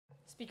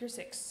Speaker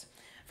 6.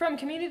 From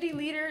community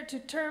leader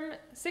to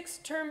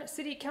six-term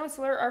city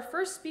councillor, our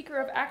first speaker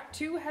of Act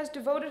 2 has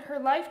devoted her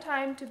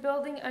lifetime to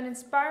building an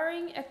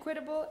inspiring,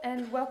 equitable,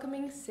 and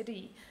welcoming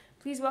city.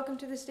 Please welcome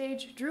to the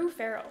stage Druh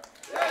Farrell.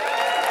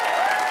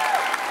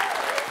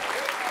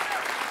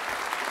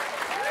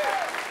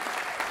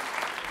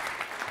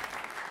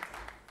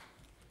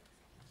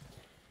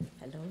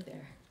 Hello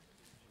there.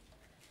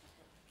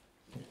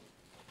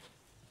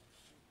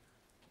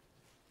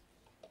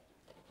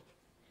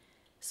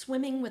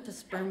 Swimming with a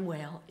sperm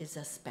whale is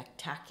a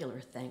spectacular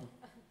thing.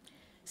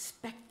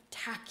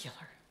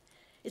 Spectacular.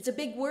 It's a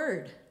big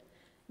word,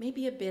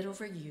 maybe a bit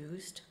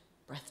overused.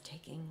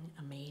 Breathtaking,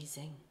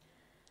 amazing,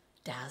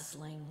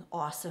 dazzling,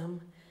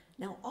 awesome.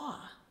 Now,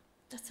 awe,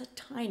 that's a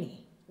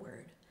tiny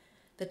word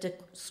that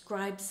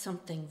describes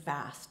something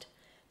vast,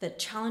 that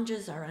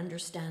challenges our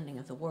understanding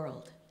of the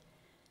world.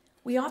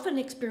 We often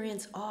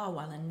experience awe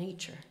while in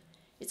nature.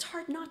 It's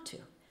hard not to.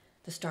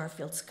 The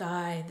star-filled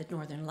sky, the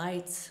northern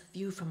lights,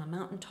 view from a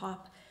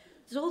mountaintop,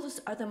 those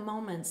are the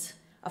moments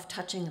of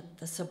touching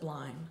the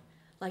sublime,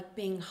 like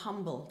being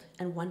humbled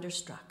and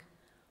wonderstruck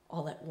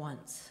all at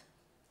once.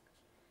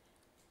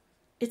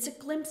 It's a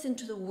glimpse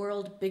into the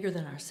world bigger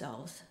than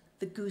ourselves,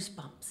 the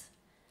goosebumps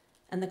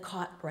and the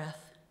caught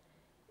breath.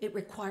 It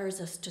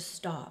requires us to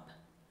stop,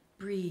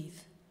 breathe,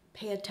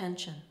 pay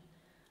attention.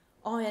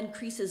 Awe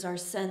increases our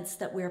sense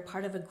that we are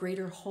part of a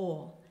greater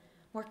whole,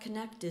 more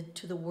connected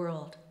to the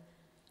world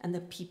and the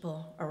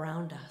people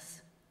around us.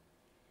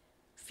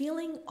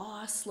 Feeling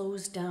awe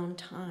slows down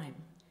time.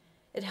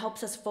 It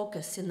helps us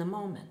focus in the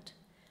moment,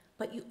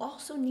 but you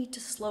also need to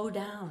slow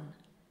down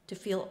to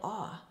feel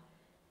awe.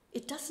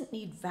 It doesn't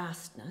need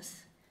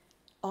vastness.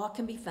 Awe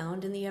can be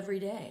found in the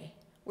everyday.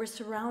 We're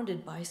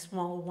surrounded by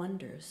small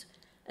wonders,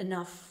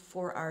 enough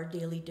for our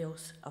daily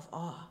dose of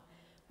awe.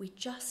 We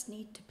just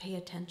need to pay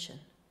attention.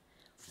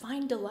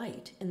 Find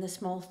delight in the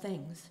small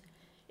things.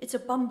 It's a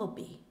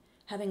bumblebee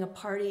having a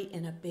party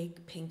in a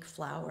big pink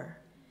flower.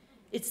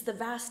 It's the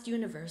vast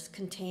universe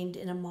contained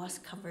in a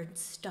moss-covered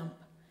stump.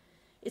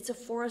 It's a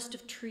forest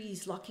of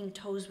trees locking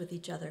toes with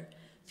each other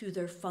through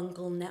their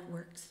fungal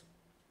networks.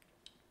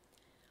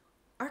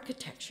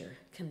 Architecture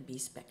can be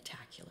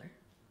spectacular.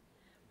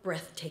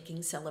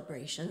 Breathtaking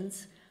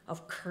celebrations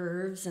of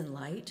curves and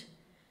light.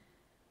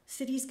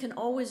 Cities can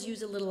always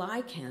use a little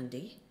eye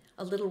candy,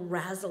 a little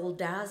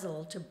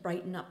razzle-dazzle to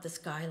brighten up the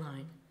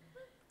skyline.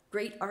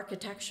 Great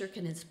architecture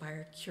can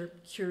inspire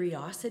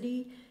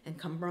curiosity and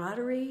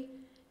camaraderie,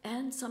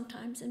 and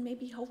sometimes, and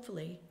maybe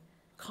hopefully,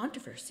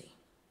 controversy.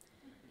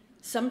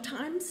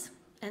 Sometimes,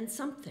 and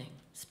something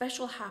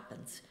special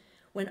happens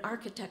when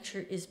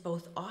architecture is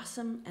both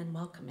awesome and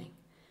welcoming.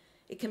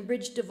 It can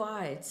bridge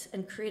divides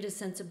and create a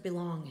sense of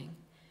belonging.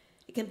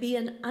 It can be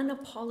an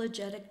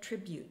unapologetic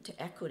tribute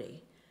to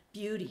equity,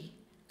 beauty,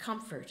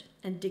 comfort,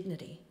 and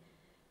dignity.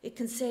 It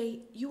can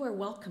say, you are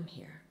welcome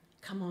here,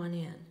 come on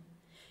in.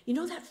 You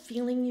know that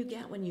feeling you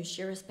get when you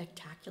share a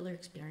spectacular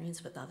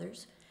experience with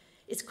others?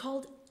 It's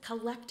called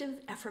collective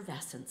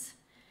effervescence.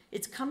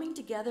 It's coming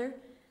together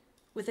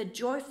with a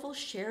joyful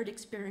shared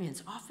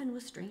experience, often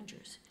with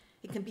strangers.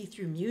 It can be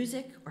through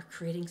music or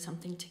creating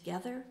something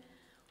together,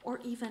 or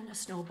even a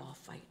snowball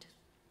fight.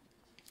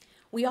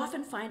 We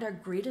often find our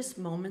greatest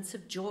moments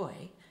of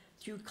joy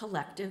through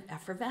collective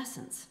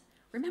effervescence.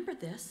 Remember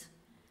this?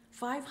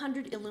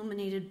 500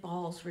 illuminated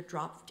balls were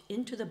dropped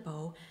into the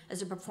bow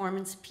as a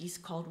performance piece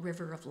called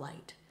River of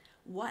Light.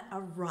 What a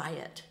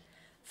riot.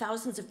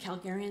 Thousands of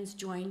Calgarians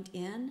joined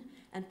in,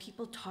 and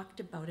people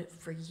talked about it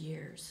for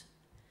years.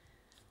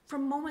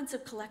 From moments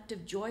of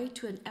collective joy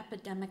to an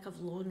epidemic of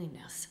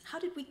loneliness, how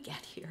did we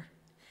get here?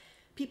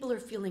 People are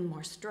feeling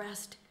more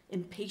stressed,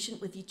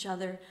 impatient with each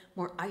other,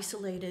 more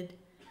isolated,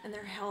 and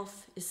their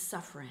health is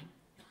suffering.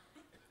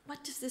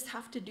 What does this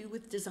have to do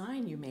with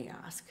design, you may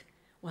ask?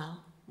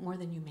 Well, more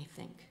than you may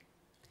think.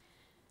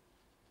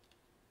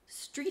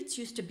 Streets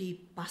used to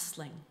be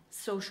bustling,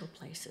 social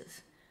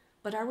places,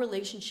 but our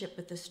relationship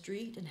with the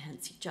street, and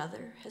hence each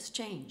other, has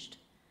changed.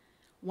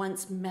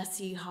 Once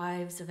messy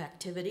hives of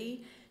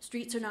activity,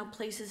 streets are now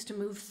places to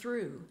move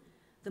through.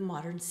 The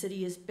modern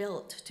city is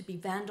built to be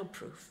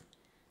vandal-proof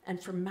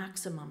and for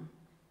maximum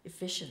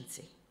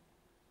efficiency.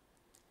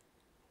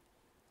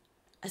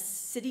 A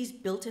city's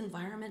built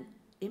environment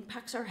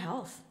impacts our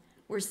health.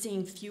 We're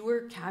seeing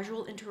fewer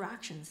casual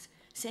interactions,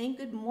 saying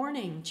good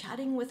morning,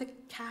 chatting with a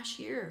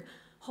cashier,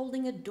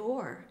 holding a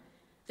door.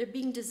 They're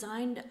being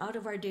designed out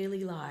of our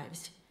daily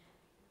lives,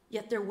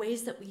 yet they're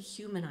ways that we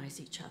humanize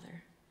each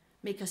other,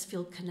 make us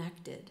feel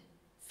connected,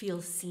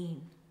 feel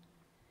seen.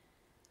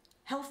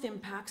 Health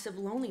impacts of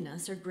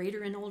loneliness are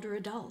greater in older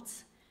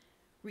adults.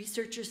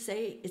 Researchers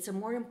say it's a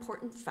more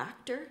important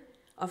factor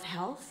of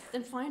health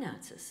than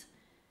finances.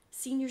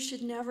 Seniors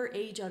should never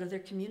age out of their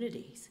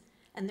communities,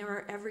 and there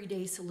are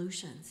everyday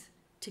solutions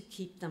to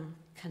keep them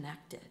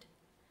connected.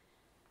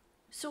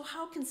 So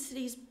how can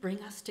cities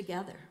bring us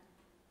together?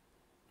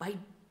 By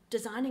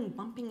designing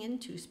bumping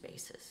into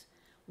spaces,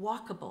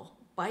 walkable,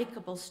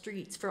 bikeable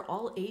streets for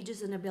all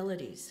ages and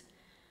abilities,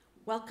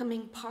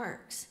 welcoming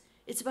parks.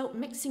 It's about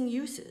mixing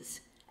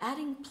uses,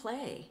 adding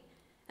play,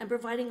 and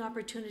providing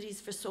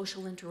opportunities for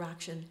social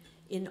interaction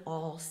in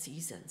all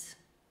seasons.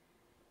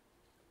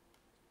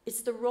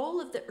 It's the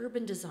role of the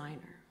urban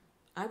designer,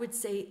 I would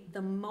say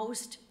the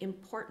most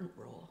important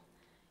role,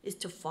 is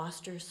to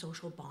foster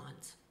social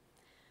bonds.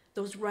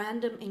 Those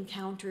random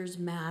encounters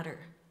matter.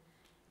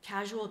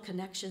 Casual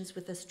connections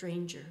with a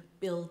stranger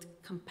build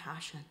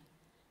compassion.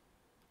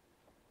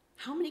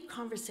 How many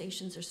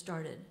conversations are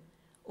started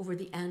over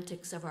the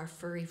antics of our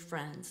furry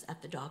friends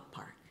at the dog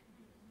park?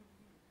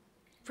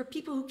 For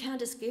people who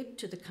can't escape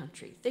to the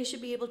country, they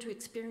should be able to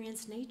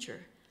experience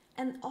nature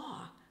and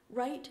awe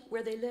right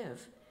where they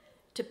live,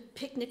 to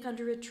picnic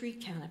under a tree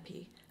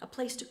canopy, a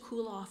place to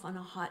cool off on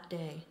a hot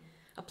day,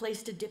 a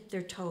place to dip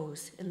their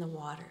toes in the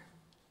water.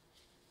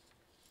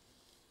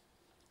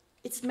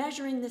 It's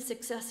measuring the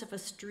success of a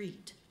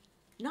street,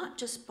 not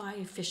just by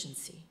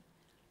efficiency,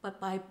 but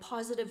by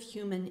positive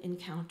human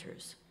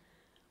encounters,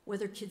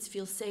 whether kids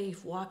feel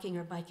safe walking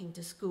or biking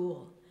to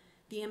school,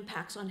 the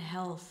impacts on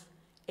health,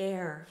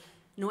 air,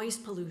 noise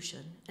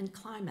pollution, and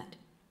climate,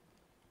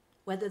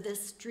 whether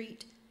this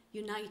street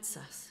unites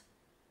us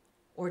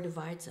or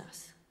divides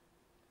us.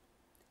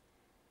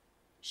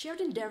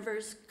 Shared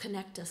endeavors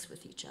connect us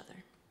with each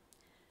other.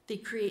 They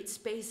create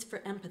space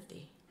for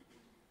empathy.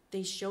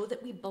 They show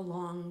that we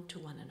belong to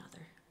one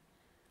another.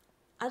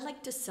 I'd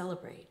like to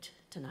celebrate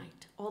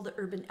tonight all the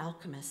urban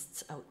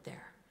alchemists out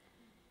there.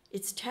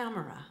 It's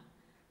Tamara,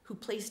 who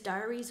placed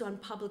diaries on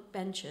public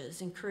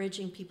benches,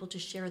 encouraging people to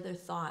share their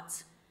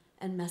thoughts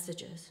and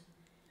messages.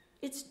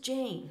 It's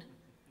Jane,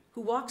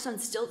 who walks on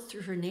stilts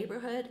through her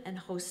neighborhood and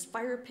hosts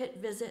fire pit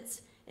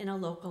visits in a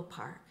local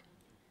park.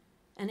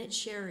 And it's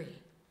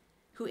Sherry,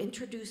 who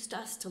introduced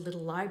us to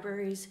little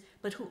libraries,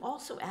 but who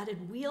also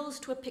added wheels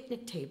to a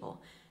picnic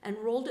table and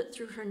rolled it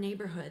through her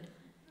neighborhood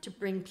to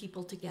bring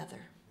people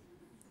together.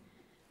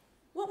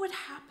 What would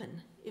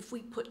happen if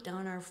we put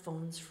down our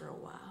phones for a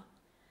while,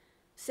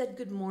 said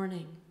good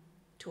morning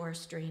to our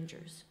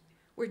strangers,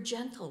 were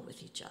gentle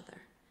with each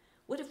other?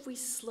 What if we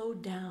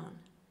slowed down,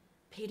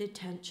 paid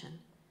attention,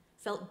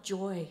 felt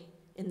joy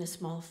in the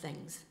small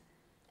things,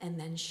 and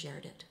then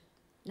shared it?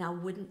 Now,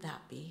 wouldn't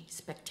that be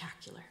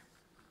spectacular?